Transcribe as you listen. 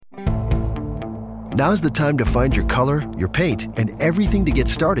Now's the time to find your color, your paint, and everything to get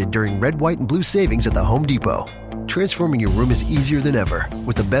started during Red, White, and Blue savings at the Home Depot. Transforming your room is easier than ever.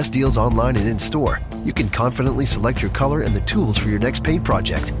 With the best deals online and in-store, you can confidently select your color and the tools for your next paint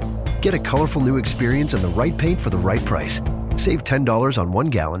project. Get a colorful new experience and the right paint for the right price. Save $10 on 1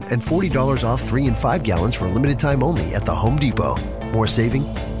 gallon and $40 off 3 and 5 gallons for a limited time only at the Home Depot. More saving,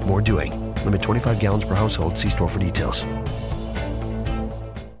 more doing. Limit 25 gallons per household. See store for details.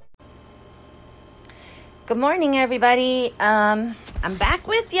 Good morning, everybody. I'm back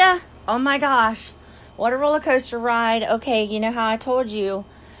with you. Oh my gosh. What a roller coaster ride. Okay, you know how I told you,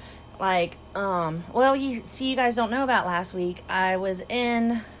 you guys don't know about last week. I was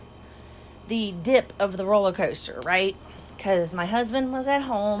in the dip of the roller coaster, right? Because my husband was at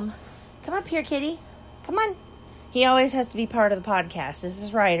home. Come up here, kitty. Come on. He always has to be part of the podcast. This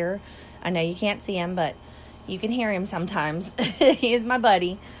is Ryder. I know you can't see him, but you can hear him sometimes. He is my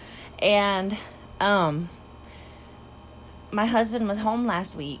buddy. And, my husband was home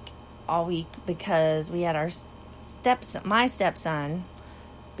last week, all week, because we had my stepson,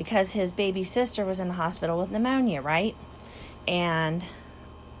 because his baby sister was in the hospital with pneumonia, right? And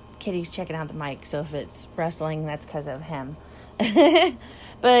Kitty's checking out the mic, so if it's rustling, that's because of him.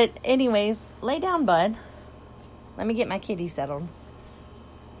 But anyways, lay down, bud. Let me get my kitty settled.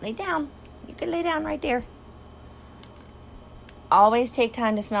 Lay down. You can lay down right there. Always take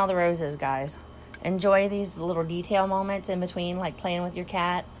time to smell the roses, guys. Enjoy these little detail moments in between, like playing with your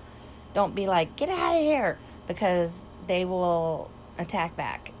cat. Don't be like, get out of here, because they will attack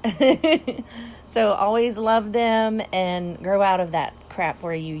back. So always love them and grow out of that crap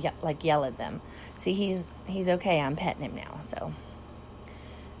where you yell at them. See, he's okay. I'm petting him now. So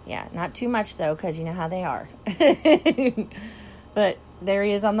yeah, not too much though, because you know how they are. But there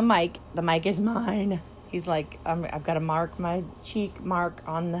he is on the mic. The mic is mine. He's like, I've got to mark my cheek mark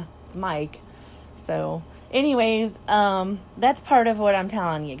on the mic. So anyways, that's part of what I'm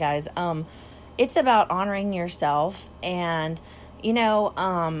telling you guys. It's about honoring yourself. And,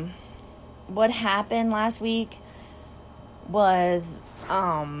 what happened last week was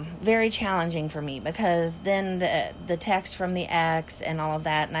very challenging for me, because then the text from the ex and all of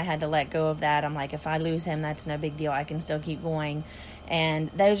that, and I had to let go of that. I'm like, if I lose him, that's no big deal. I can still keep going. And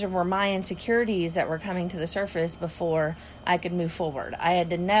those were my insecurities that were coming to the surface before I could move forward. I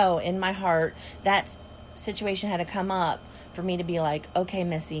had to know in my heart that situation had to come up for me to be like, okay,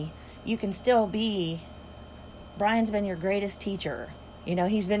 Missy, you can still be, Brian's been your greatest teacher.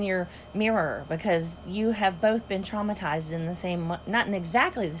 He's been your mirror, because you have both been traumatized in the same, not in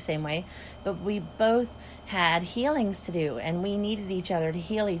exactly the same way, but we both had healings to do, and we needed each other to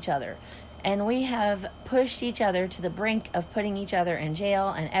heal each other. And we have pushed each other to the brink of putting each other in jail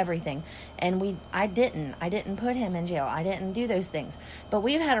and everything. And I didn't put him in jail. I didn't do those things. But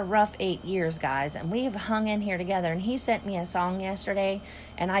we've had a rough 8 years, guys, and we've hung in here together. And he sent me a song yesterday,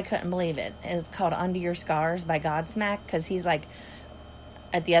 and I couldn't believe it. It's called Under Your Scars by Godsmack, because he's like,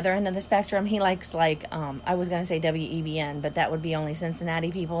 at the other end of the spectrum, he likes I was going to say WEBN, but that would be only Cincinnati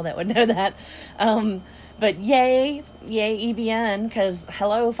people that would know that. But yay EBN, because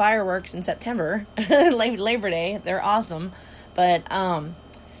hello, fireworks in September, Labor Day, they're awesome. But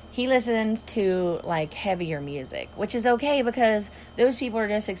he listens to heavier music, which is okay, because those people are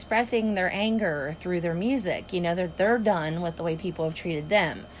just expressing their anger through their music. They're done with the way people have treated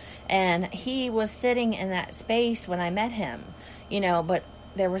them. And he was sitting in that space when I met him, but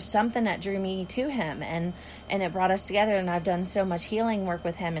there was something that drew me to him, and it brought us together, and I've done so much healing work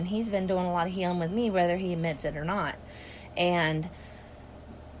with him, and he's been doing a lot of healing with me, whether he admits it or not. And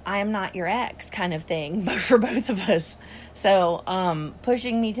I am not your ex kind of thing, but for both of us. So,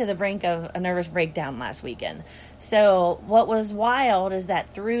 pushing me to the brink of a nervous breakdown last weekend. So what was wild is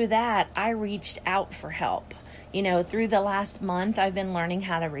that through that, I reached out for help. Through the last month, I've been learning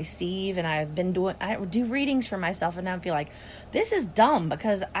how to receive, and I do readings for myself, and I feel like this is dumb,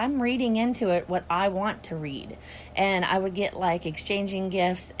 because I'm reading into it what I want to read. And I would get exchanging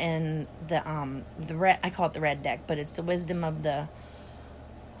gifts, and I call it the red deck, but it's the wisdom of the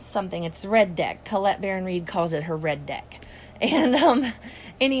something. It's the red deck. Colette Baron Reed calls it her red deck. And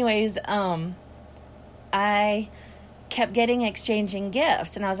anyways, I kept getting exchanging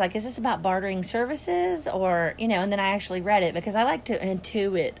gifts, and I was like, is this about bartering services, or and then I actually read it, because I like to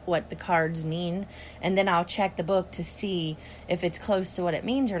intuit what the cards mean, and then I'll check the book to see if it's close to what it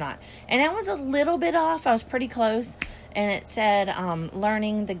means or not. And I was a little bit off. I was pretty close. And it said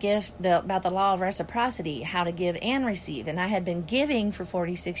learning about the law of reciprocity, how to give and receive. And I had been giving for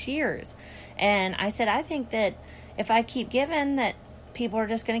 46 years. And I said, I think that if I keep giving, that people are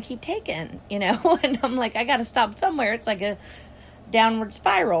just going to keep taking, And I'm like, I got to stop somewhere. It's like downward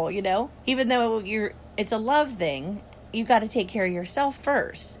spiral, even though it's a love thing, you got to take care of yourself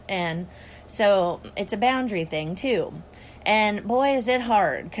first. And so it's a boundary thing too. And boy, is it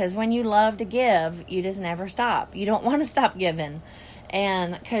hard, because when you love to give, you just never stop. You don't want to stop giving.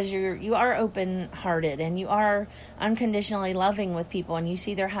 And because you are open-hearted and you are unconditionally loving with people, and you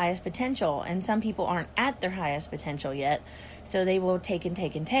see their highest potential. And some people aren't at their highest potential yet, so they will take and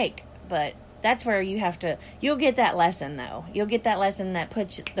take and take. But that's where you'll get that lesson, though. You'll get that lesson that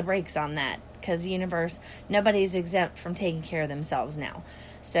puts the brakes on that, because the universe, nobody's exempt from taking care of themselves now.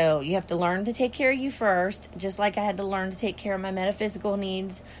 So you have to learn to take care of you first, just like I had to learn to take care of my metaphysical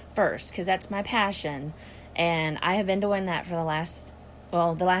needs first, because that's my passion. And I have been doing that for the last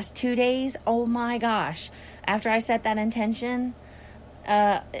 2 days. Oh my gosh. After I set that intention,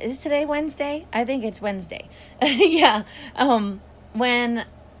 is today Wednesday? I think it's Wednesday. Yeah. When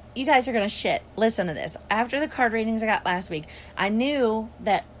you guys are going to shit, listen to this. After the card readings I got last week, I knew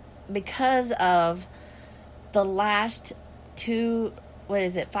that because of the last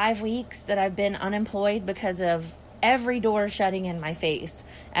 5 weeks that I've been unemployed because of every door shutting in my face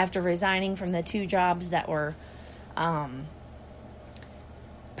after resigning from the 2 jobs that were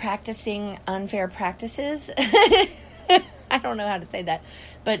practicing unfair practices. I don't know how to say that,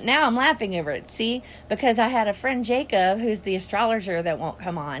 but now I'm laughing over it. See, because I had a friend, Jacob, who's the astrologer that won't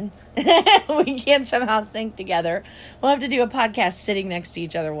come on. We can't somehow sync together. We'll have to do a podcast sitting next to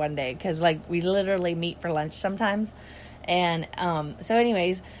each other one day, because we literally meet for lunch sometimes. And so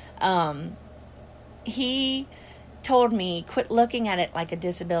anyways, he told me, quit looking at it like a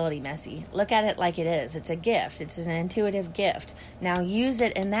disability, Messy. Look at it like it is. It's a gift. It's an intuitive gift. Now use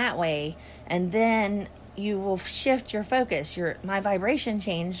it in that way, and then you will shift your focus. My vibration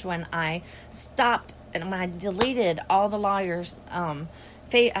changed when I stopped and when I deleted all the lawyers. I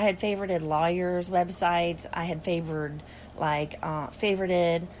had favorited lawyers' websites. I had favorited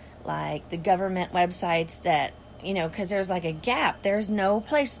the government websites that, because there's like a gap. There's no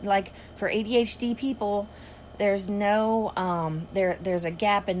place, like for ADHD people, there's no, there's a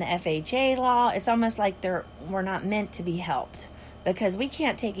gap in the FHA law. It's almost like we're not meant to be helped, because we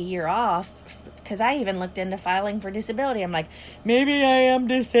can't take a year off. Because I even looked into filing for disability. I'm like, maybe I am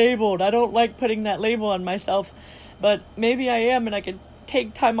disabled. I don't like putting that label on myself, but maybe I am, and I could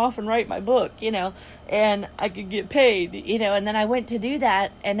take time off and write my book, and I could get paid, and then I went to do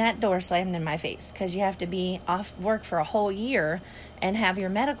that, and that door slammed in my face, because you have to be off work for a whole year and have your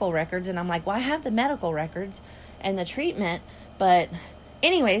medical records. And I'm like, well, I have the medical records and the treatment, but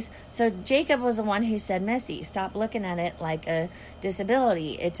anyways, so Jacob was the one who said, Missy, stop looking at it like a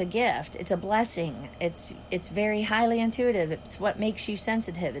disability. It's a gift. It's a blessing. It's very highly intuitive. It's what makes you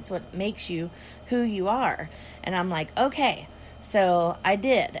sensitive. It's what makes you who you are. And I'm like, okay. So I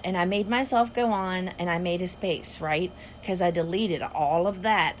did, and I made myself go on, and I made a space, right? Because I deleted all of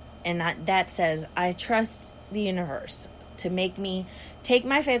that, and that says I trust the universe to make me take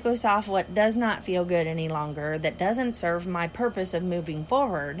my focus off what does not feel good any longer, that doesn't serve my purpose of moving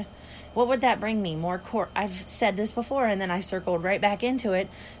forward. What would that bring me? More court. I've said this before, and then I circled right back into it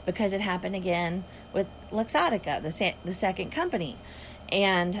because it happened again with Luxottica, the second company.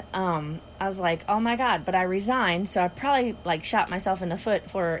 And I was like, oh my God, but I resigned. So I probably shot myself in the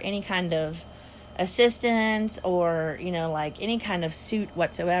foot for any kind of assistance or, any kind of suit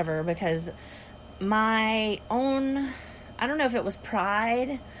whatsoever, because my own, I don't know if it was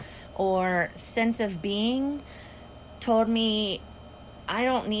pride or sense of being, told me I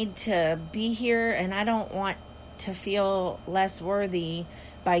don't need to be here, and I don't want to feel less worthy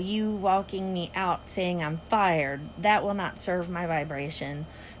by you walking me out saying I'm fired. That will not serve my vibration.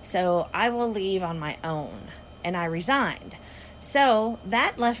 So I will leave on my own. And I resigned. So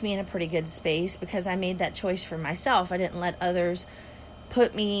that left me in a pretty good space, because I made that choice for myself. I didn't let others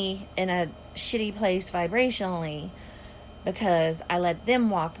put me in a shitty place vibrationally, because I let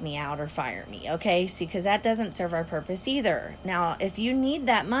them walk me out or fire me. Okay? See, because that doesn't serve our purpose either. Now, if you need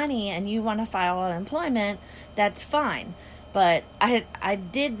that money and you want to file unemployment, that's fine. But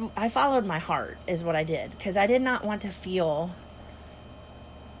I followed my heart is what I did, because I did not want to feel,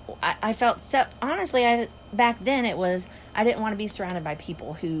 I felt so, honestly, back then it was, I didn't want to be surrounded by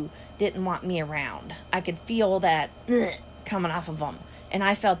people who didn't want me around. I could feel that coming off of them. And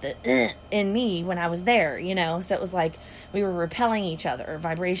I felt the in me when I was there, so it was like we were repelling each other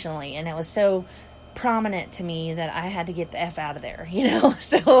vibrationally, and it was so prominent to me that I had to get the F out of there,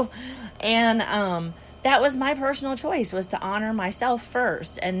 so, and, that was my personal choice, was to honor myself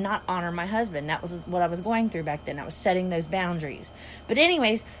first and not honor my husband. That was what I was going through back then. I was setting those boundaries. But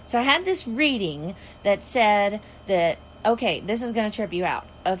anyways, so I had this reading that said that, okay, this is going to trip you out.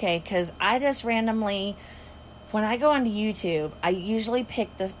 Okay, because I just randomly when I go onto YouTube, I usually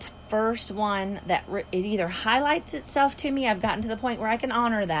pick the first one that it either highlights itself to me. I've gotten to the point where I can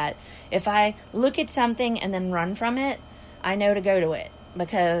honor that. If I look at something and then run from it, I know to go to it,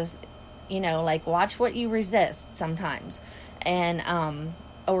 because, like, watch what you resist sometimes, and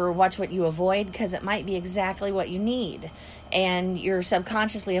or watch what you avoid, because it might be exactly what you need and you're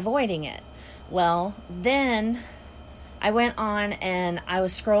subconsciously avoiding it. Well, then I went on and I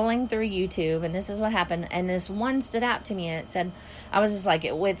was scrolling through YouTube, and this is what happened, and this one stood out to me, and it said, I was just like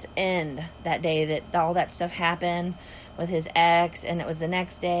at wit's end that day that all that stuff happened with his ex, and it was the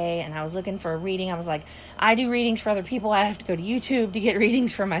next day, and I was looking for a reading. I was like, I do readings for other people, I have to go to YouTube to get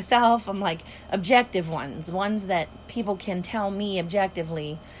readings for myself. I'm like, objective ones that people can tell me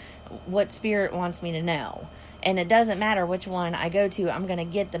objectively what spirit wants me to know. And it doesn't matter which one I go to, I'm going to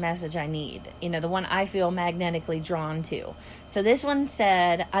get the message I need. The one I feel magnetically drawn to. So this one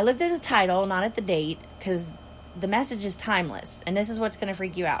said, I looked at the title, not at the date, because the message is timeless. And this is what's going to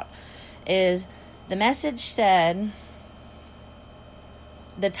freak you out. Is the message said,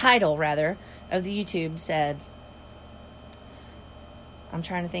 the title, rather, of the YouTube said, I'm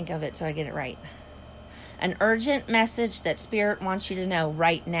trying to think of it so I get it right. An urgent message that Spirit wants you to know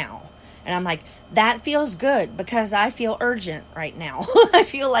right now. And I'm like, that feels good, because I feel urgent right now. I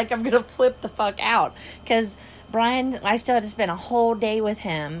feel like I'm going to flip the fuck out. Because Brian, I still had to spend a whole day with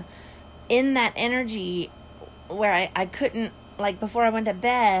him in that energy where I couldn't, like, before I went to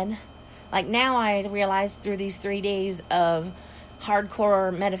bed, like, now I realized through these 3 days of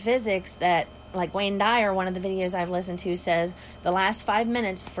hardcore metaphysics that, like, Wayne Dyer, one of the videos I've listened to, says the last 5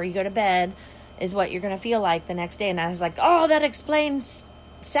 minutes before you go to bed is what you're going to feel like the next day. And I was like, oh, that explains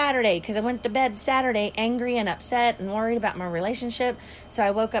Saturday, because I went to bed Saturday angry and upset and worried about my relationship. So I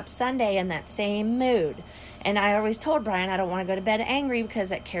woke up Sunday in that same mood. And I always told Brian I don't want to go to bed angry, because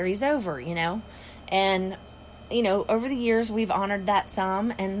that carries over, And, over the years we've honored that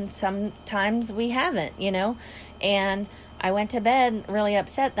some, and sometimes we haven't, And I went to bed really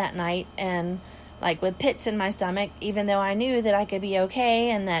upset that night, and like with pits in my stomach, even though I knew that I could be okay,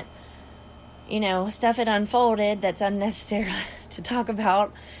 and that, stuff had unfolded that's unnecessary to talk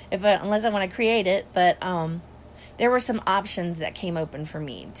about unless I want to create it. But there were some options that came open for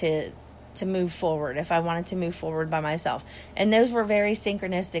me to move forward if I wanted to move forward by myself. And those were very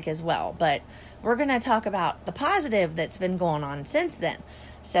synchronistic as well. But we're going to talk about the positive that's been going on since then.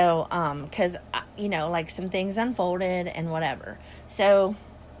 So, because, like some things unfolded and whatever. So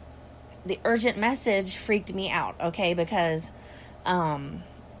the urgent message freaked me out, okay? Because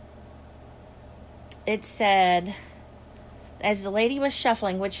it said, as the lady was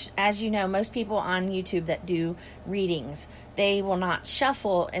shuffling, which, as you know, most people on YouTube that do readings, they will not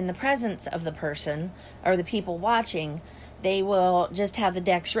shuffle in the presence of the person or the people watching. They will just have the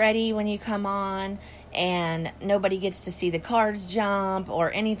decks ready when you come on, and nobody gets to see the cards jump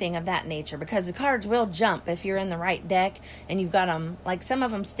or anything of that nature, because the cards will jump if you're in the right deck and you've got them, like some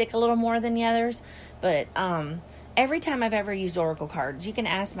of them stick a little more than the others. But every time I've ever used oracle cards, you can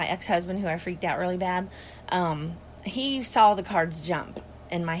ask my ex-husband, who I freaked out really bad. He saw the cards jump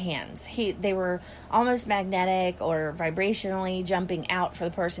in my hands. They were almost magnetic or vibrationally jumping out for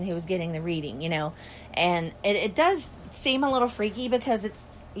the person who was getting the reading, and it does seem a little freaky, because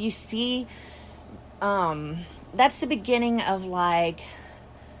you see, that's the beginning of, like,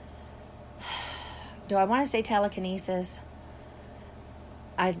 do I want to say telekinesis?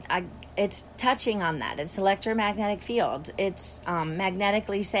 It's touching on that. It's electromagnetic fields. It's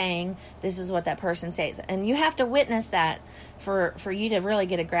magnetically saying this is what that person says, and you have to witness that for you to really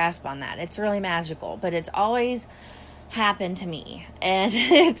get a grasp on that. It's really magical, but it's always happened to me. And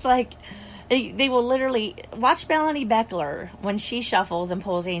it's like they will literally watch Melanie Beckler when she shuffles and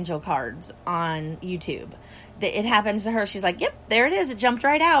pulls angel cards on YouTube. It happens to her. She's like, yep, there it is. It jumped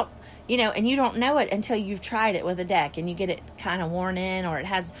right out. And you don't know it until you've tried it with a deck and you get it kind of worn in, or it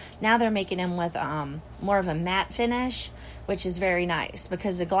has, now they're making them with more of a matte finish, which is very nice,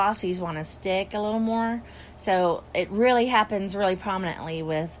 because the glossies want to stick a little more. So it really happens really prominently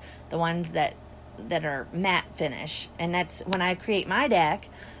with the ones that are matte finish. And that's when I create my deck,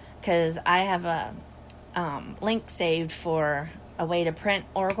 because I have a link saved for a way to print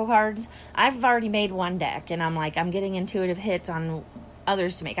oracle cards. I've already made one deck, and I'm getting intuitive hits on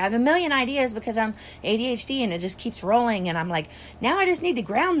others to make. I have a million ideas because I'm ADHD, and it just keeps rolling, and I'm like, now I just need to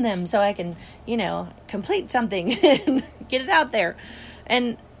ground them so I can, complete something and get it out there.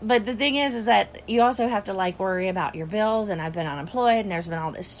 But the thing is that you also have to like worry about your bills, and I've been unemployed, and there's been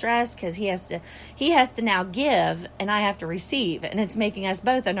all this stress because he has to now give, and I have to receive, and it's making us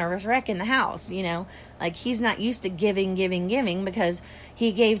both a nervous wreck in the house. Like he's not used to giving because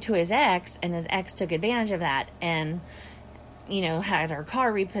he gave to his ex, and his ex took advantage of that, and had her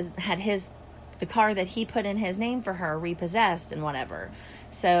car the car that he put in his name for her repossessed and whatever.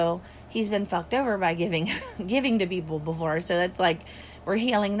 So he's been fucked over by giving to people before. So that's like, we're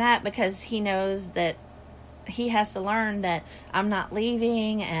healing that because he knows that he has to learn that I'm not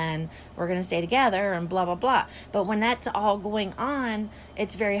leaving and we're going to stay together and blah, blah, blah. But when that's all going on,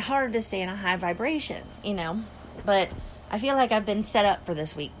 it's very hard to stay in a high vibration, But I feel like I've been set up for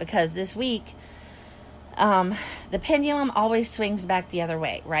this week because this week, the pendulum always swings back the other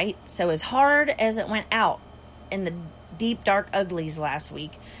way, right? So as hard as it went out in the deep, dark uglies last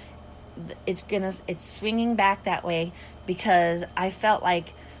week, it's swinging back that way because I felt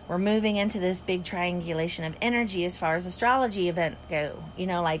like we're moving into this big triangulation of energy as far as astrology event go.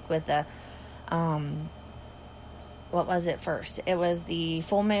 Like with the, what was it first? It was the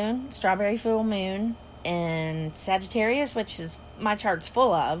full moon, strawberry full moon in Sagittarius, which is my chart's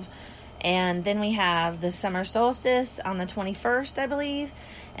full of. And then we have the summer solstice on the 21st, I believe.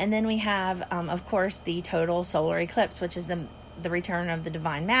 And then we have, of course, the total solar eclipse, which is the return of the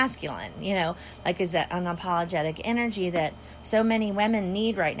divine masculine, is that unapologetic energy that so many women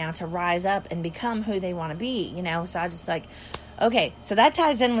need right now to rise up and become who they want to be, So I just okay, so that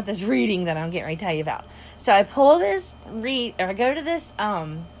ties in with this reading that I'm getting ready to tell you about. So I pull this I go to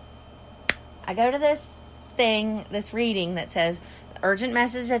this reading that says, urgent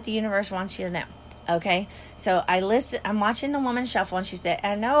message that the universe wants you to know. Okay, so I'm watching the woman shuffle, and she said,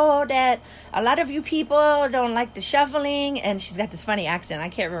 I know that a lot of you people don't like the shuffling, and she's got this funny accent. I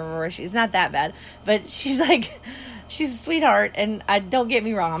can't remember where she's not that bad, but she's like, she's a sweetheart, and don't get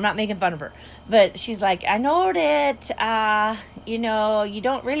me wrong, I'm not making fun of her, but she's like, I know that, you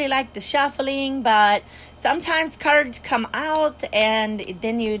don't really like the shuffling, but sometimes cards come out, and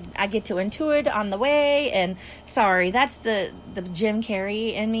then I get to intuit on the way, and sorry, that's the Jim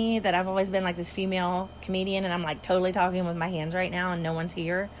Carrey in me, that I've always been like this female comedian, and I'm like totally talking with my hands right now, and no one's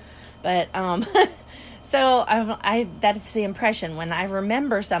here, but, so that's the impression. When I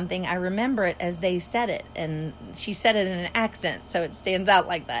remember something, I remember it as they said it. And she said it in an accent, so it stands out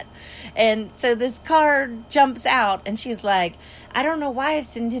like that. And so this card jumps out, and she's like, I don't know why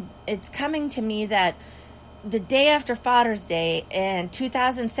it's coming to me that the day after Father's Day in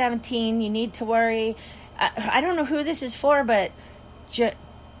 2017, you need to worry. I don't know who this is for, but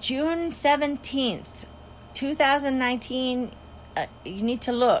June 17th, 2019, you need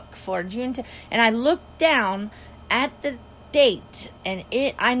to look for June. And I looked down at the date, and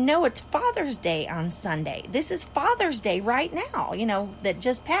I know it's Father's Day on Sunday. This is Father's Day right now, that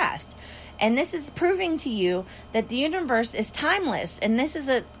just passed. And this is proving to you that the universe is timeless. And this is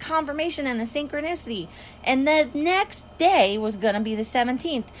a confirmation and a synchronicity. And the next day was going to be the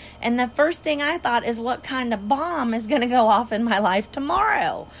 17th. And the first thing I thought is, what kind of bomb is going to go off in my life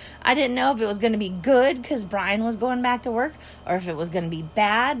tomorrow? I didn't know if it was going to be good because Brian was going back to work, or if it was going to be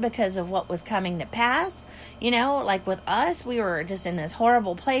bad because of what was coming to pass. Like with us, we were just in this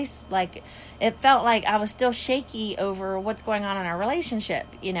horrible place. Like, it felt like I was still shaky over what's going on in our relationship,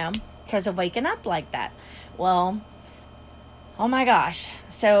 because of waking up like that. Well, oh my gosh.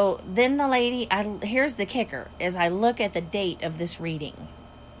 So then the lady, here's the kicker, is I look at the date of this reading.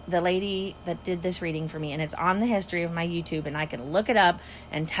 The lady that did this reading for me, and it's on the history of my YouTube, and I can look it up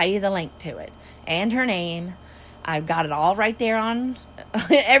and tell you the link to it. And her name. I've got it all right there on,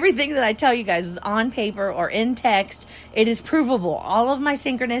 everything that I tell you guys is on paper or in text. It is provable. All of my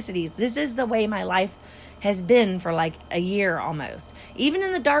synchronicities. This is the way my life has been for like a year almost. Even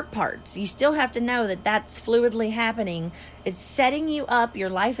in the dark parts, you still have to know that that's fluidly happening. It's setting you up. Your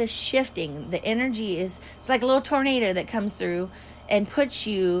life is shifting. The energy it's like a little tornado that comes through and picks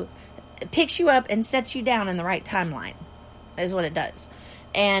you up and sets you down in the right timeline, is what it does.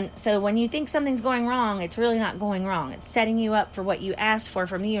 And so when you think something's going wrong, it's really not going wrong. It's setting you up for what you asked for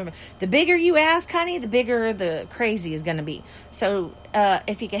from the universe. The bigger you ask, honey, the bigger the crazy is going to be. So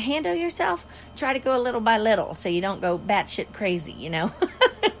if you can handle yourself, try to go a little by little so you don't go batshit crazy,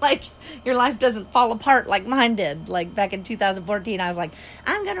 Like your life doesn't fall apart like mine did. Like back in 2014, I was like,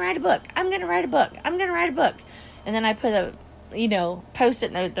 I'm going to write a book. I'm going to write a book. I'm going to write a book. And then I put a,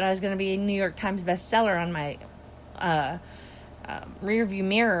 Post-it note that I was going to be a New York Times bestseller on my rear view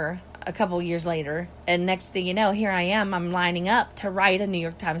mirror a couple years later, and next thing you know, here I am, I'm lining up to write a New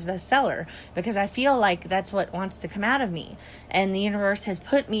York Times bestseller because I feel like that's what wants to come out of me, and the universe has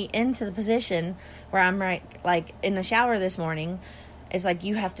put me into the position where I'm like in the shower this morning, It's like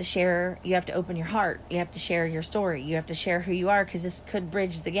you have to open your heart. You have to share your story. You have to share who you are, because this could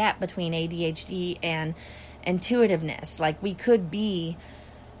bridge the gap between ADHD and intuitiveness. Like, we could be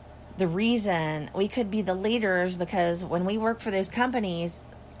the reason, we could be the leaders, because when we work for those companies,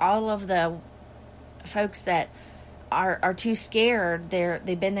 all of the folks that are too scared,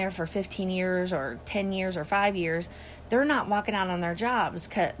 they've been there for 15 years or 10 years or 5 years, they're not walking out on their jobs.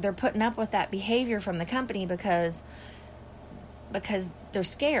 They're putting up with that behavior from the company because they're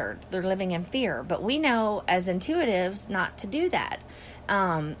scared. They're living in fear. But we know as intuitives not to do that.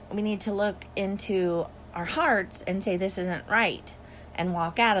 We need to look into our hearts and say, this isn't right, and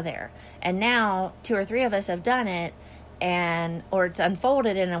walk out of there. And now 2 or 3 of us have done it, or it's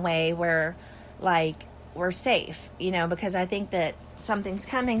unfolded in a way where, like, we're safe, because I think that something's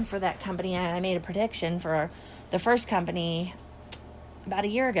coming for that company. And I made a prediction for the first company about a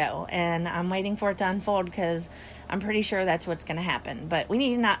year ago, and I'm waiting for it to unfold, because I'm pretty sure that's what's going to happen. But we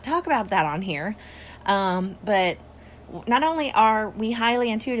need to not talk about that on here. But not only are we highly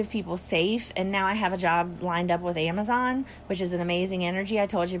intuitive people safe, and now I have a job lined up with Amazon, which is an amazing energy I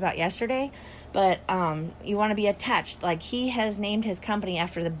told you about yesterday, but you want to be attached. Like, he has named his company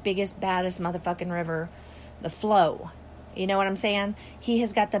after the biggest, baddest motherfucking river, the Flow. You know what I'm saying? He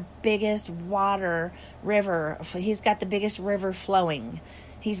has got the biggest river. He's got the biggest river flowing.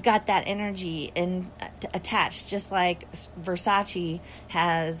 He's got that energy attached, just like Versace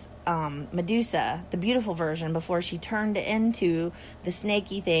has Medusa, the beautiful version, before she turned into the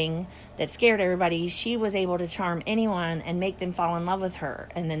snaky thing that scared everybody. She was able to charm anyone and make them fall in love with her,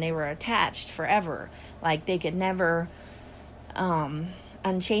 and then they were attached forever. Like, they could never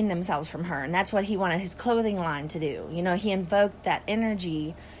unchain themselves from her. And that's what he wanted his clothing line to do. He invoked that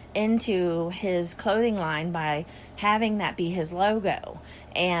energy into his clothing line by having that be his logo.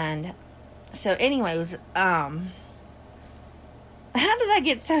 And so anyways, how did I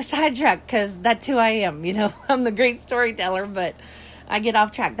get so sidetracked? Because that's who I am. I'm the great storyteller, but I get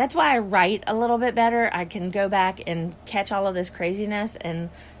off track. That's why I write a little bit better. I can go back and catch all of this craziness and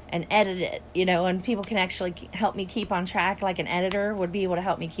edit it, and people can actually help me keep on track, like an editor would be able to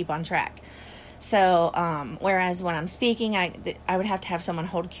help me keep on track. So, whereas when I'm speaking, I would have to have someone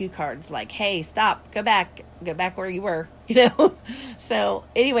hold cue cards, like, hey, stop, go back where you were, So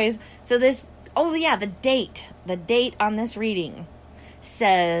anyways, the date on this reading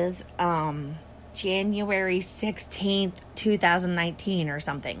says, January 16th, 2019 or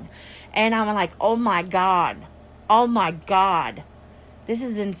something. And I'm like, oh my God, this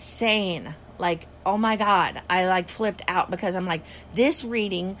is insane. Like, oh my God, I flipped out, because I'm like, this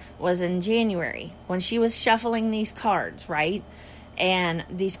reading was in January when she was shuffling these cards, right? And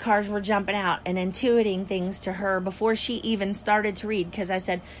these cards were jumping out and intuiting things to her before she even started to read. Because I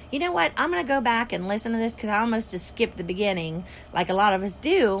said, you know what, I'm going to go back and listen to this, because I almost just skipped the beginning, like a lot of us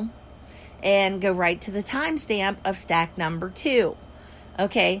do, and go right to the timestamp of stack number 2.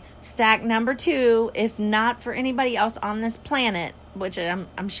 Okay, stack number 2, if not for anybody else on this planet, which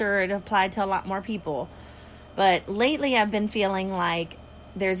I'm sure it applied to a lot more people. But lately I've been feeling like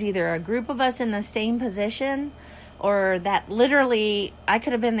there's either a group of us in the same position, or that literally I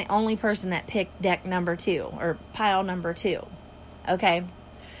could have been the only person that picked deck number 2 or pile number 2. Okay.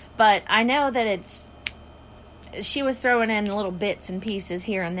 But I know that she was throwing in little bits and pieces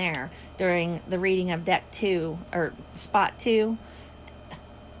here and there during the reading of deck 2 or spot 2.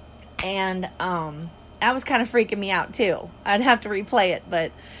 And, that was kind of freaking me out too. I'd have to replay it,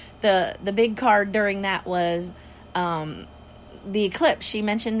 but the big card during that was the eclipse. She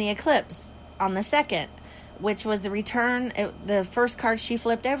mentioned the eclipse on the 2nd, which was the return. The first card she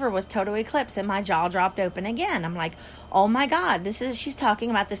flipped over was total eclipse, and my jaw dropped open again. I'm like, oh my God, she's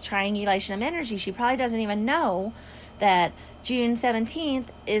talking about this triangulation of energy. She probably doesn't even know that June 17th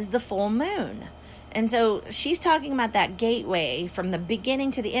is the full moon. And so she's talking about that gateway from the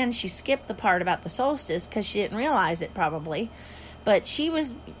beginning to the end. She skipped the part about the solstice because she didn't realize it probably. But she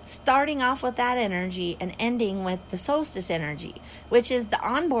was starting off with that energy and ending with the solstice energy, which is the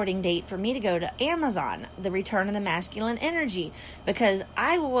onboarding date for me to go to Amazon, the return of the masculine energy, because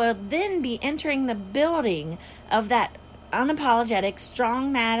I will then be entering the building of that unapologetic,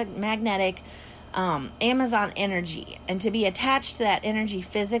 strong, magnetic Amazon energy, and to be attached to that energy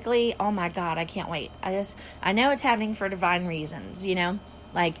physically. Oh my God, I can't wait. I know it's happening for divine reasons,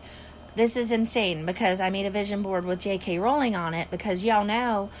 like this is insane, because I made a vision board with J.K. Rowling on it, because y'all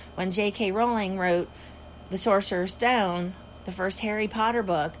know when J.K. Rowling wrote The Sorcerer's Stone, the first Harry Potter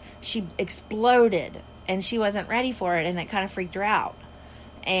book, she exploded and she wasn't ready for it, and it kind of freaked her out,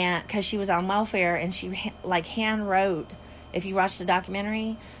 and because she was on welfare, and she hand wrote. If you watch the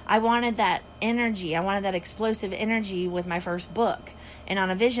documentary, I wanted that energy. I wanted that explosive energy with my first book. and on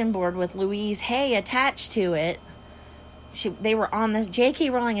a vision board with Louise Hay attached to it. They were on this J.K.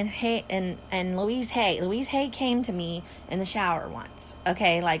 Rowling and Louise Hay. Louise Hay came to me in the shower once.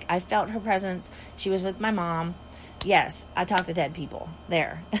 Okay, like I felt her presence. She was with my mom. Yes, I talk to dead people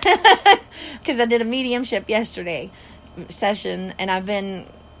there because I did a mediumship yesterday session, and I've been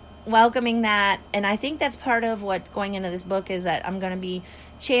welcoming that. And I think that's part of what's going into this book is that I'm going to be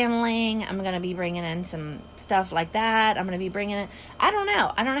channeling. I'm going to be bringing in some stuff like that. I'm going to be bringing it. I don't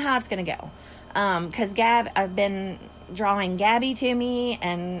know how it's going to go. Because I've been drawing Gabby to me,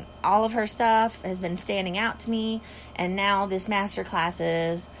 and all of her stuff has been standing out to me. And now this master class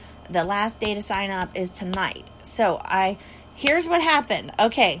the last day to sign up is tonight. So here's what happened.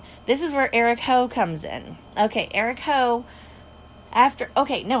 Okay, this is where Eric Ho comes in. Okay, Eric Ho,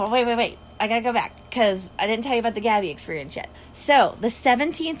 wait. I gotta go back because I didn't tell you about the Gabby experience yet. So the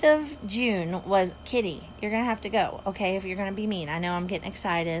 17th of June was Kitty. You're gonna have to go, okay? If you're gonna be mean, I know I'm getting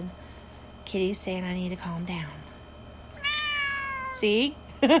excited. Kitty's saying I need to calm down. See?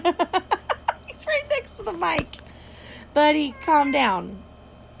 He's right next to the mic. Buddy, calm down.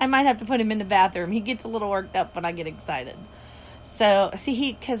 I might have to put him in the bathroom. He gets a little worked up when I get excited. So,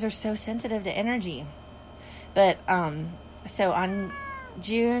 see, because they're so sensitive to energy. But, so on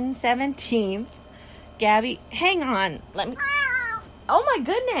June 17th, Gabby, hang on. Oh my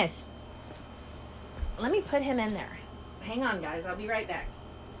goodness. Let me put him in there. Hang on, guys. I'll be right back.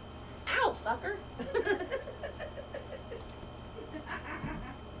 Ow, fucker.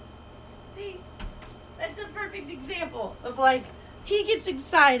 See, that's a perfect example of like, he gets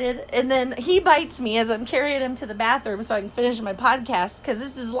excited and then he bites me as I'm carrying him to the bathroom so I can finish my podcast because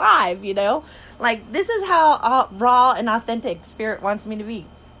this is live, you know? Like, this is how raw and authentic Spirit wants me to be.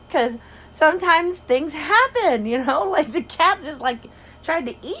 Because sometimes things happen, you know? Like, the cat just, like, tried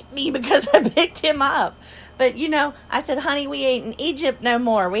to eat me because I picked him up. But, you know, I said, honey, we ain't in Egypt no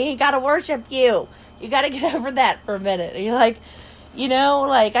more. We ain't got to worship you. You got to get over that for a minute. And you're like, you know,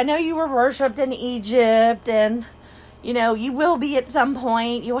 like, I know you were worshipped in Egypt and, you know, you will be at some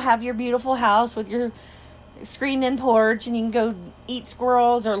point. You'll have your beautiful house with your screened-in porch and you can go eat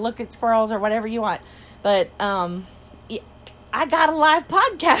squirrels or look at squirrels or whatever you want. But I got a live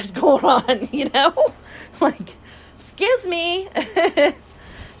podcast going on, you know? Like, excuse me.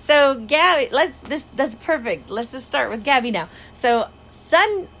 So, Gabby, that's perfect. Let's just start with Gabby now. So,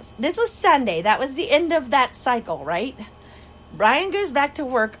 this was Sunday. That was the end of that cycle, right? Brian goes back to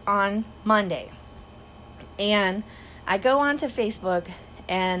work on Monday. And I go onto Facebook,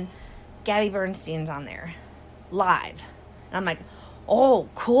 and Gabby Bernstein's on there, live. And I'm like, oh,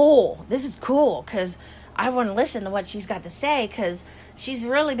 cool. This is cool, because I want to listen to what she's got to say, because she's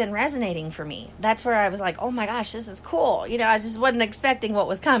really been resonating for me. That's where I was like, oh my gosh, this is cool. You know, I just wasn't expecting what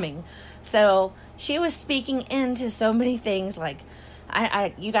was coming. So she was speaking into so many things. Like,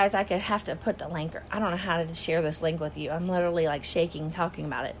 you guys, I could have to put the link. I don't know how to share this link with you. I'm literally like shaking talking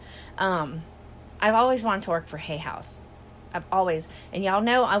about it. I've always wanted to work for Hay House. I've always, and y'all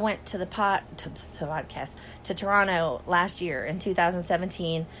know I went to the podcast to Toronto last year in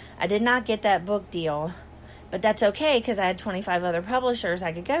 2017. I did not get that book deal, but that's okay because I had 25 other publishers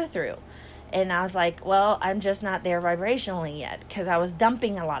I could go through. And I was like, well, I'm just not there vibrationally yet because I was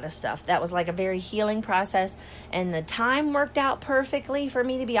dumping a lot of stuff. That was like a very healing process. And the time worked out perfectly for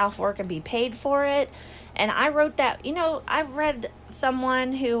me to be off work and be paid for it. And I wrote that, you know, I read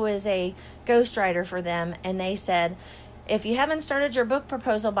someone who was a ghostwriter for them. And they said, if you haven't started your book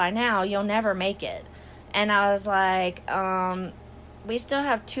proposal by now, you'll never make it. And I was like, we still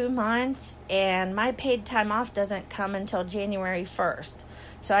have 2 months and my paid time off doesn't come until January 1st.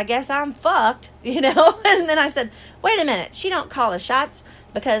 So I guess I'm fucked, you know? And then I said, wait a minute, she don't call the shots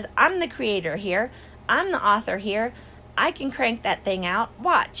because I'm the creator here. I'm the author here. I can crank that thing out.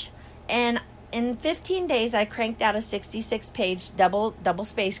 Watch. And in 15 days, I cranked out a 66-page double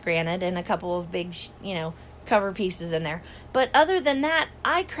space, granted, and a couple of big, you know, cover pieces in there. But other than that,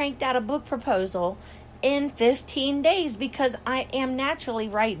 I cranked out a book proposal in 15 days because I am naturally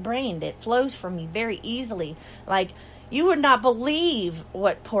right-brained. It flows for me very easily. Like, you would not believe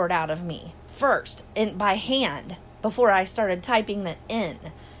what poured out of me first and by hand before I started typing that in.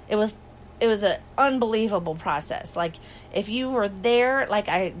 It was an unbelievable process. Like, if you were there, like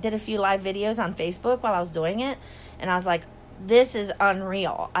I did a few live videos on Facebook while I was doing it, and I was like, this is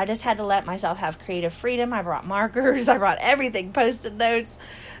unreal. I just had to let myself have creative freedom. I brought markers. I brought everything, Post-it notes.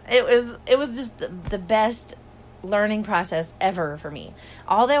 It was just the best learning process ever for me.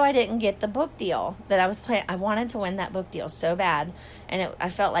 Although I didn't get the book deal that I was planning, I wanted to win that book deal so bad, and I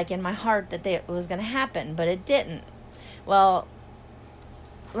felt like in my heart that it was going to happen, but it didn't. Well,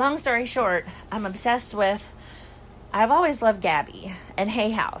 long story short, I'm obsessed with I've always loved Gabby and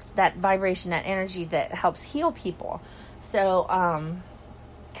Hay House, that vibration, that energy that helps heal people. So,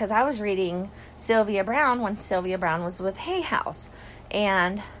 because I was reading Sylvia Browne when Sylvia Browne was with Hay House.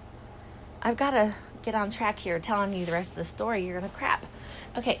 And I've got to get on track here telling you the rest of the story. You're going to crap.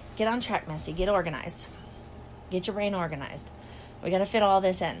 Okay, get on track, Missy. Get organized. Get your brain organized. We got to fit all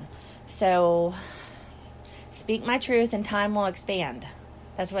this in. So, speak my truth and time will expand.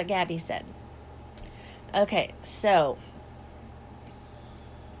 That's what Gabby said. Okay, so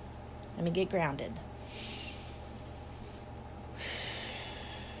let me get grounded.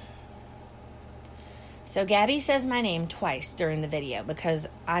 So Gabby says my name twice during the video because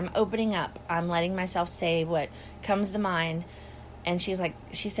I'm opening up. I'm letting myself say what comes to mind. And she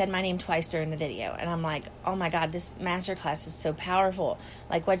said my name twice during the video. And I'm like, oh my God, this masterclass is so powerful.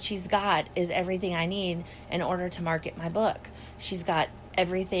 Like, what she's got is everything I need in order to market my book. She's got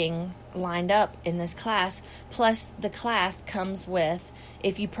everything lined up in this class. Plus, the class comes with,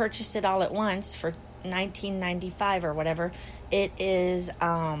 if you purchase it all at once for $19.95 or whatever, it is,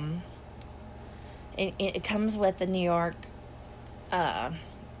 it comes with the New York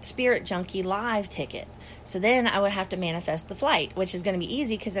Spirit Junkie live ticket. So then I would have to manifest the flight, which is going to be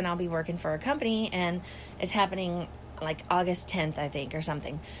easy because then I'll be working for a company, and it's happening like August 10th, I think, or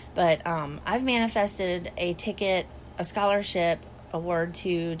something. But I've manifested a ticket, a scholarship award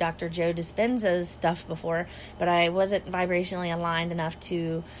to Dr. Joe Dispenza's stuff before, but I wasn't vibrationally aligned enough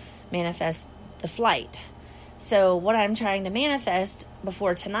to manifest the flight. So what I'm trying to manifest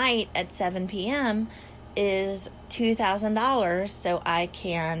before tonight at 7 p.m. is $2,000 so I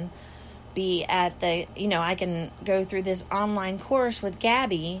can be at the, I can go through this online course with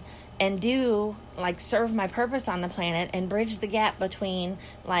Gabby and do, serve my purpose on the planet and bridge the gap between,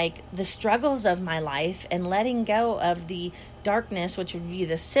 the struggles of my life and letting go of the darkness, which would be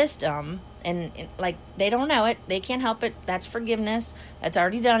the system. And, they don't know it. They can't help it. That's forgiveness. That's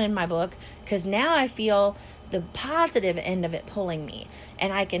already done in my book. Because now I feel the positive end of it pulling me.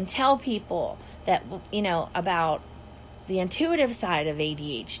 And I can tell people that, about the intuitive side of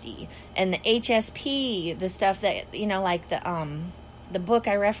ADHD and the HSP, the stuff that, the book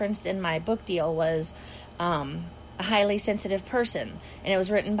I referenced in my book deal was A Highly Sensitive Person. And it was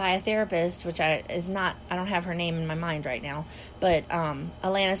written by a therapist, which I don't have her name in my mind right now. But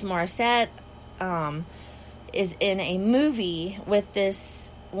Alanis Morissette is in a movie with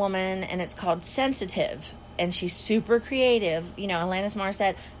this woman, and it's called Sensitive. And she's super creative. Alanis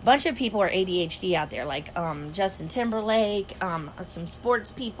Morissette. A bunch of people are ADHD out there, like Justin Timberlake, some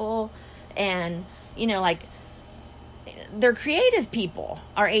sports people, and, they're creative people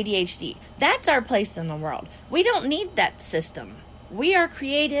are ADHD. That's our place in the world. We don't need that system. We are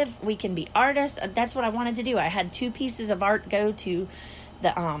creative. We can be artists. That's what I wanted to do. I had 2 pieces of art go to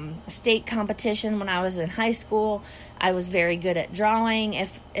the state competition when I was in high school. I was very good at drawing.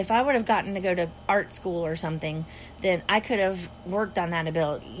 If I would have gotten to go to art school or something, then I could have worked on that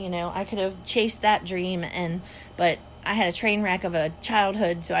ability. I could have chased that dream, but I had a train wreck of a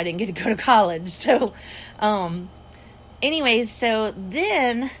childhood, so I didn't get to go to college. So, anyways, so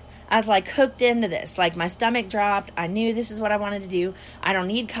then I was hooked into this. My stomach dropped. I knew this is what I wanted to do. I don't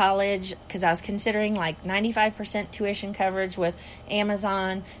need college because I was considering 95% tuition coverage with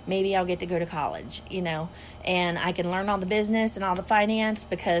Amazon. Maybe I'll get to go to college, and I can learn all the business and all the finance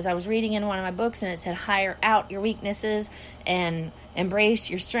because I was reading in one of my books and it said hire out your weaknesses and embrace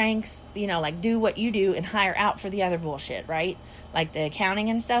your strengths, do what you do and hire out for the other bullshit, right? The accounting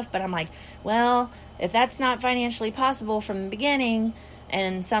and stuff. But I'm well, if that's not financially possible from the beginning,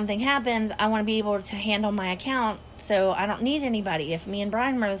 and something happens, I want to be able to handle my account, so I don't need anybody. If me and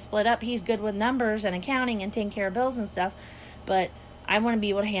Brian were to split up, he's good with numbers and accounting and taking care of bills and stuff, but I want to be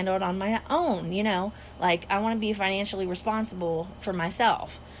able to handle it on my own, I want to be financially responsible for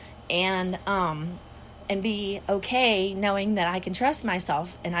myself, and be okay knowing that I can trust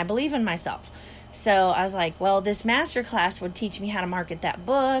myself and I believe in myself. So I was well, this masterclass would teach me how to market that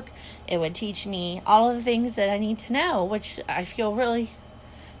book. It would teach me all of the things that I need to know, which I feel really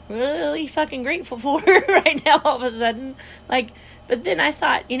fucking grateful for right now all of a sudden. But then I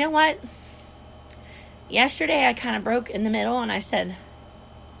thought, you know what? Yesterday I kind of broke in the middle and I said,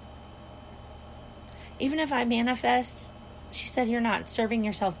 even if I manifest, she said, you're not serving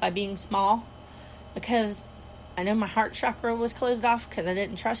yourself by being small, because I know my heart chakra was closed off because I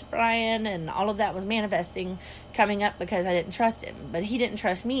didn't trust Brian, and all of that was manifesting coming up because I didn't trust him. But he didn't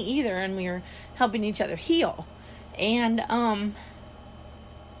trust me either, and we were helping each other heal. And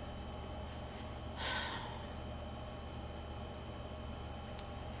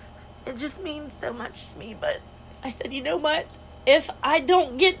it just means so much to me. But I said, you know what? If I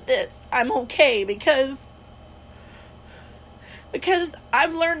don't get this, I'm okay, because because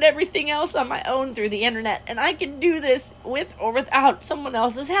I've learned everything else on my own through the internet, and I can do this with or without someone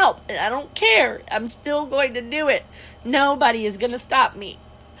else's help, and I don't care. I'm still going to do it. Nobody is going to stop me.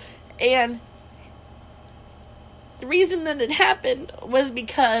 And the reason that it happened was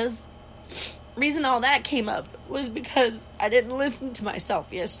because, reason all that came up was because I didn't listen to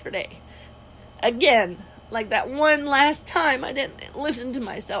myself yesterday. Again, like that one last time, I didn't listen to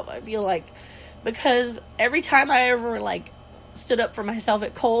myself, I feel like. Because every time I ever, like, stood up for myself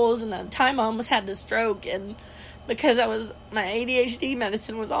at Kohl's, and the time I almost had the stroke, and because my ADHD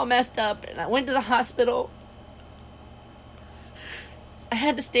medicine was all messed up, and I went to the hospital, I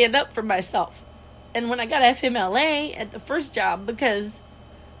had to stand up for myself. And when I got FMLA at the first job, because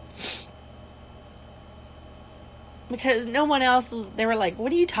no one else they were like,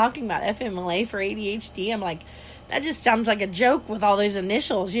 what are you talking about, FMLA for ADHD? I'm like, that just sounds like a joke with all those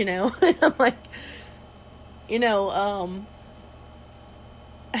initials, And I'm like,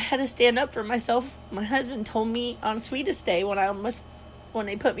 I had to stand up for myself. My husband told me on Sweetest Day when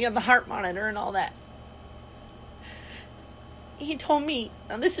they put me on the heart monitor and all that. He told me,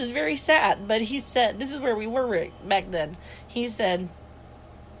 now this is very sad, but he said, this is where we were back then. He said,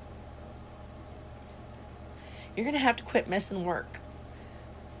 you're going to have to quit missing work.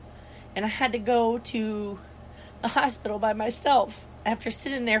 And I had to go to the hospital by myself after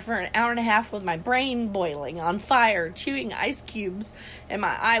sitting there for an hour and a half with my brain boiling, on fire, chewing ice cubes, and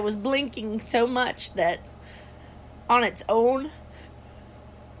my eye was blinking so much that on its own.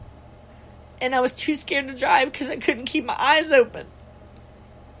 And I was too scared to drive because I couldn't keep my eyes open.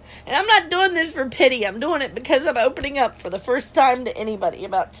 And I'm not doing this for pity. I'm doing it because I'm opening up for the first time to anybody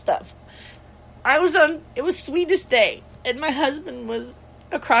about stuff. It was Sweetest Day, and my husband was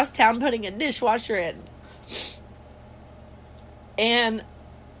across town putting a dishwasher in. And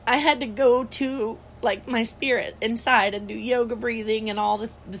I had to go to, like, my spirit inside and do yoga breathing and all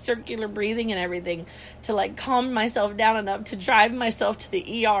the circular breathing and everything to, like, calm myself down enough to drive myself to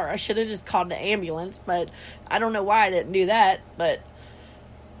the ER. I should have just called the ambulance, but I don't know why I didn't do that.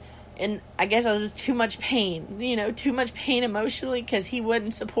 And I guess I was just too much pain, too much pain emotionally, because he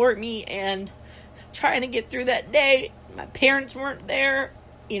wouldn't support me, and trying to get through that day. My parents weren't there,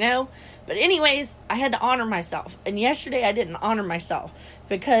 But anyways, I had to honor myself. And yesterday I didn't honor myself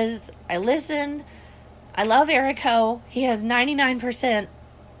because I listened. I love Erico. He has 99%.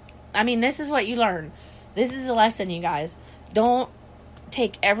 I mean, this is what you learn. This is a lesson, you guys. Don't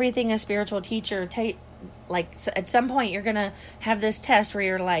take everything a spiritual teacher at some point you're going to have this test where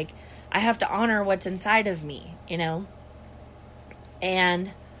you're like, I have to honor what's inside of me,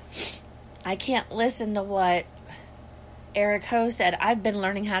 And I can't listen to what Eric Ho said. I've been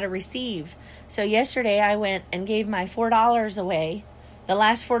learning how to receive. So yesterday I went and gave my $4 away, the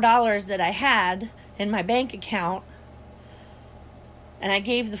last $4 that I had in my bank account, and I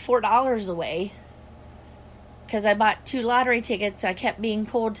gave the $4 away because I bought 2 lottery tickets. I kept being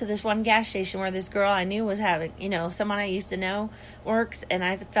pulled to this one gas station where this girl I knew was having, someone I used to know works, and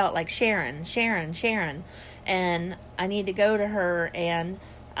I felt like Sharon, and I need to go to her and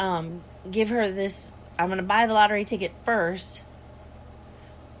give her this. I'm going to buy the lottery ticket first,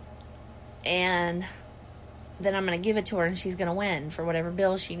 and then I'm going to give it to her, and she's going to win for whatever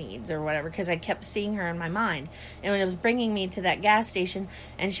bill she needs or whatever, because I kept seeing her in my mind. And when it was bringing me to that gas station,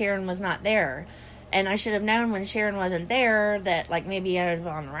 and Sharon was not there. And I should have known when Sharon wasn't there that, like, maybe I was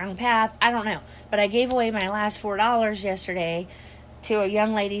on the wrong path. I don't know. But I gave away my last $4 yesterday to a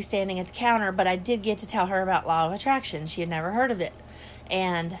young lady standing at the counter, but I did get to tell her about Law of Attraction. She had never heard of it.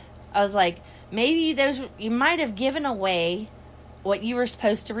 And I was like, maybe you might have given away what you were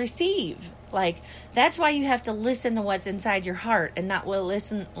supposed to receive. Like, that's why you have to listen to what's inside your heart and not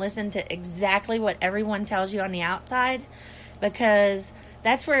listen to exactly what everyone tells you on the outside, because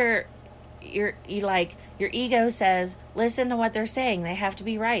that's where your ego says, listen to what they're saying. They have to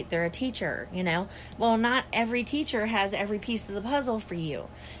be right. They're a teacher, Well, not every teacher has every piece of the puzzle for you.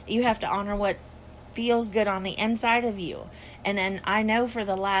 You have to honor what feels good on the inside of you. And then I know for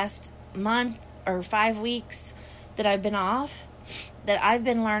the last month or 5 weeks that I've been off, that I've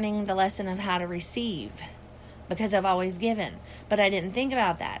been learning the lesson of how to receive, because I've always given. But I didn't think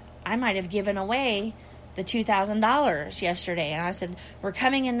about that. I might have given away the $2,000 yesterday, and I said, we're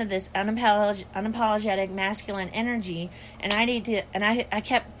coming into this unapologetic masculine energy, and I need to, and I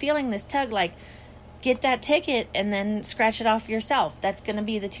kept feeling this tug, like, get that ticket and then scratch it off yourself. That's going to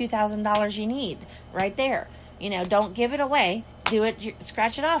be the $2,000 you need right there. Don't give it away. Do it,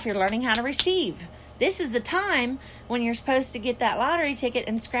 scratch it off. You're learning how to receive. This is the time when you're supposed to get that lottery ticket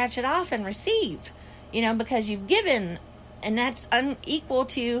and scratch it off and receive, because you've given, and that's unequal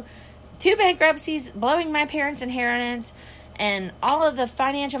to 2 bankruptcies, blowing my parents' inheritance, And all of the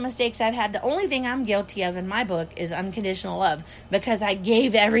financial mistakes I've had, the only thing I'm guilty of in my book is unconditional love, because I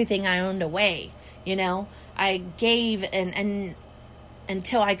gave everything I owned away. You know, I gave and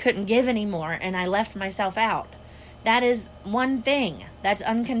until I couldn't give anymore, and I left myself out. That is one thing. That's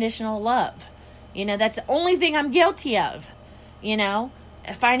unconditional love. You know, that's the only thing I'm guilty of, you know,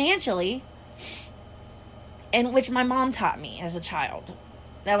 financially, and which my mom taught me as a child.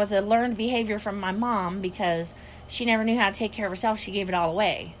 That was a learned behavior from my mom, because she never knew how to take care of herself. She gave it all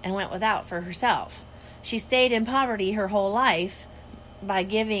away and went without for herself. She stayed in poverty her whole life by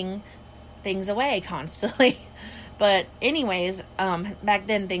giving things away constantly. But anyways, back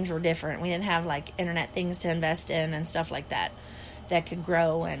then things were different. We didn't have like internet things to invest in and stuff like that could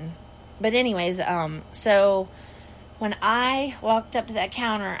grow. But anyways, so when I walked up to that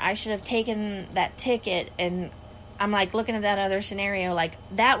counter, I should have taken that ticket, and I'm like looking at that other scenario, like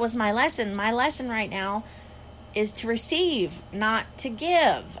that was my lesson. My lesson right now is to receive, not to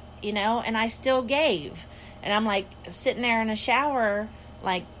give, you know, and I still gave. And I'm like sitting there in a shower,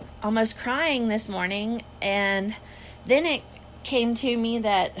 like almost crying this morning. And then it came to me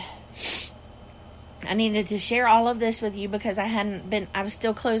that I needed to share all of this with you, because I was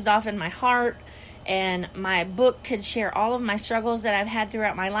still closed off in my heart, and my book could share all of my struggles that I've had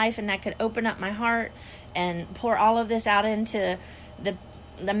throughout my life, and that could open up my heart and pour all of this out into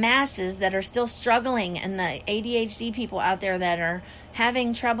the masses that are still struggling, and the ADHD people out there that are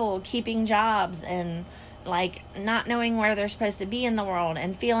having trouble keeping jobs and like not knowing where they're supposed to be in the world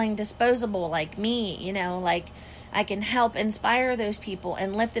and feeling disposable like me, you know, like I can help inspire those people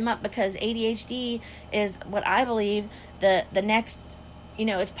and lift them up, because ADHD is what I believe the next, you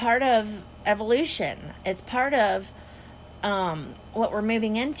know, it's part of evolution. It's part of what we're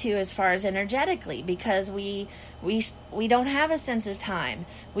moving into as far as energetically, because we don't have a sense of time.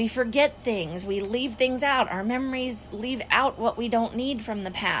 We forget things. We leave things out. Our memories leave out what we don't need from the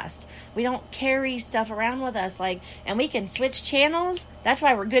past. We don't carry stuff around with us, like, and we can switch channels. That's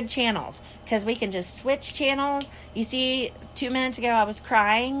why we're good channels, because we can just switch channels. You see, 2 minutes ago I was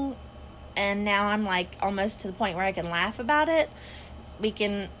crying, and now I'm like almost to the point where I can laugh about it.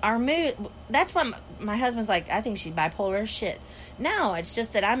 Our mood, that's what my husband's like, I think she's bipolar. Shit. No, it's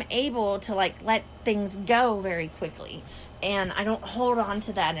just that I'm able to like let things go very quickly, and I don't hold on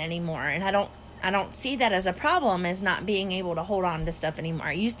to that anymore. And I don't see that as a problem, as not being able to hold on to stuff anymore.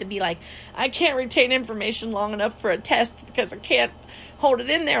 I used to be like, I can't retain information long enough for a test because I can't hold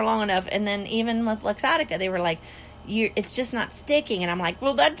it in there long enough. And then even with Luxottica, they were like, it's just not sticking. And I'm like,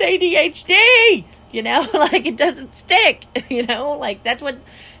 well, that's ADHD, you know, like it doesn't stick, you know, like that's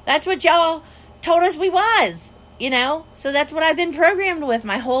what y'all told us we was, you know, so that's what I've been programmed with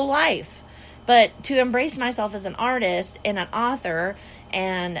my whole life. But to embrace myself as an artist and an author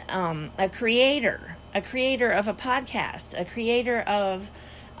and a creator of a podcast, a creator of,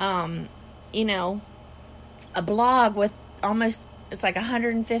 you know, a blog with almost, it's like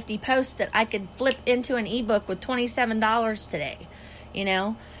 150 posts that I could flip into an ebook with $27 today, you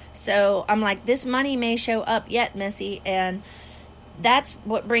know? So I'm like, this money may show up yet, Missy. And that's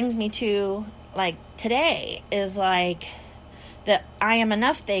what brings me to like today is like the I Am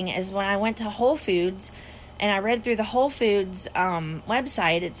Enough thing is when I went to Whole Foods and I read through the Whole Foods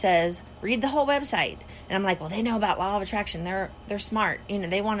website. It says, read the whole website. And I'm like, well, they know about law of attraction. They're smart. You know,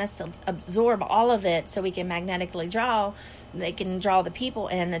 they want us to absorb all of it so we can magnetically draw. They can draw the people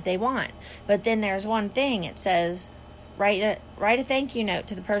in that they want. But then there's one thing. It says, write a thank you note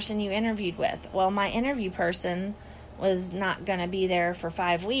to the person you interviewed with. Well, my interview person was not going to be there for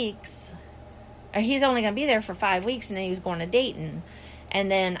 5 weeks. Or he's only going to be there for 5 weeks, and then he was going to Dayton.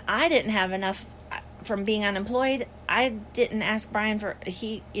 And then I didn't have enough from being unemployed. I didn't ask Brian for,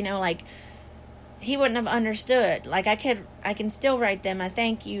 he wouldn't have understood. Like I can still write them a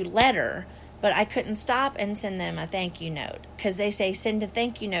thank you letter, but I couldn't stop and send them a thank you note, because they say send a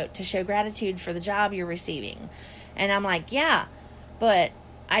thank you note to show gratitude for the job you're receiving. And I'm like, yeah, but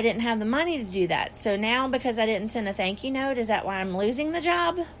I didn't have the money to do that. So now, because I didn't send a thank you note, is that why I'm losing the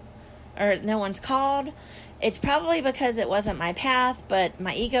job? Or no one's called? It's probably because it wasn't my path, but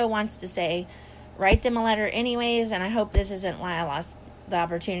my ego wants to say, write them a letter anyways, and I hope this isn't why I lost the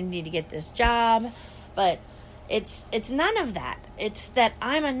opportunity to get this job. But it's none of that. It's that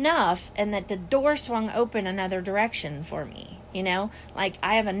I'm enough, and that the door swung open another direction for me, you know? Like,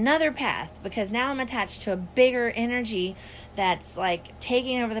 I have another path, because now I'm attached to a bigger energy that's, like,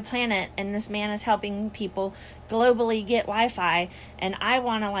 taking over the planet, and this man is helping people globally get Wi-Fi, and I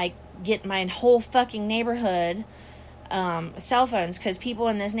want to, like, get my whole fucking neighborhood cell phones, because people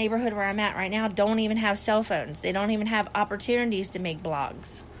in this neighborhood where I'm at right now don't even have cell phones. They don't even have opportunities to make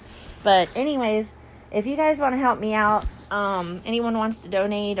blogs. But anyways, if you guys want to help me out, anyone wants to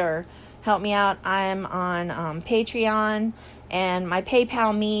donate or help me out, I'm on Patreon, and my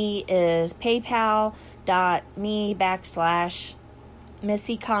PayPal me is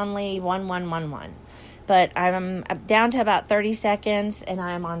paypal.me/MissyConley1111. But I'm down to about 30 seconds, and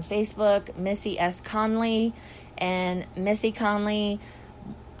I'm on Facebook, Missy S. Conley, and Missy Conley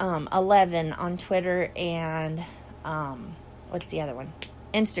 11 on Twitter, and what's the other one?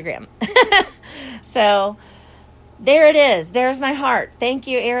 Instagram. So there it is. There's my heart. Thank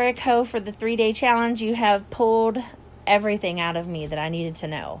you, Eric Ho, for the 3-day challenge. You have pulled everything out of me that I needed to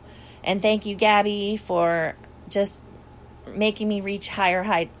know. And thank you, Gabby, for just making me reach higher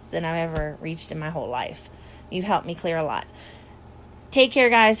heights than I've ever reached in my whole life. You've helped me clear a lot. Take care,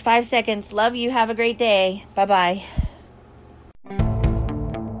 guys. 5 seconds. Love you. Have a great day. Bye-bye.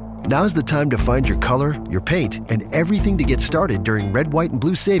 Now's the time to find your color, your paint, and everything to get started during Red, White, and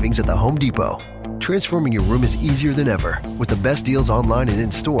Blue savings at the Home Depot. Transforming your room is easier than ever. With the best deals online and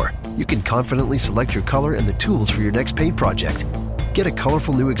in-store, you can confidently select your color and the tools for your next paint project. Get a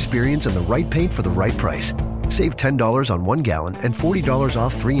colorful new experience and the right paint for the right price. Save $10 on 1 gallon and $40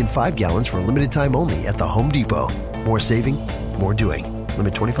 off 3 and 5 gallons for a limited time only at the Home Depot. More saving, more doing.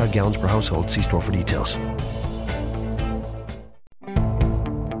 Limit 25 gallons per household. See store for details.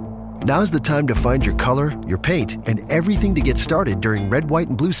 Now's the time to find your color, your paint, and everything to get started during Red, White,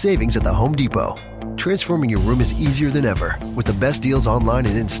 and Blue savings at the Home Depot. Transforming your room is easier than ever. With the best deals online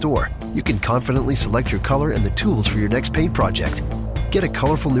and in-store, you can confidently select your color and the tools for your next paint project. Get a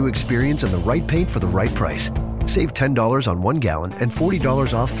colorful new experience and the right paint for the right price. Save $10 on 1 gallon and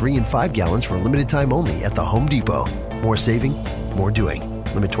 $40 off 3 and 5 gallons for a limited time only at the Home Depot. More saving, more doing.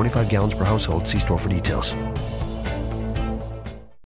 Limit 25 gallons per household. See store for details.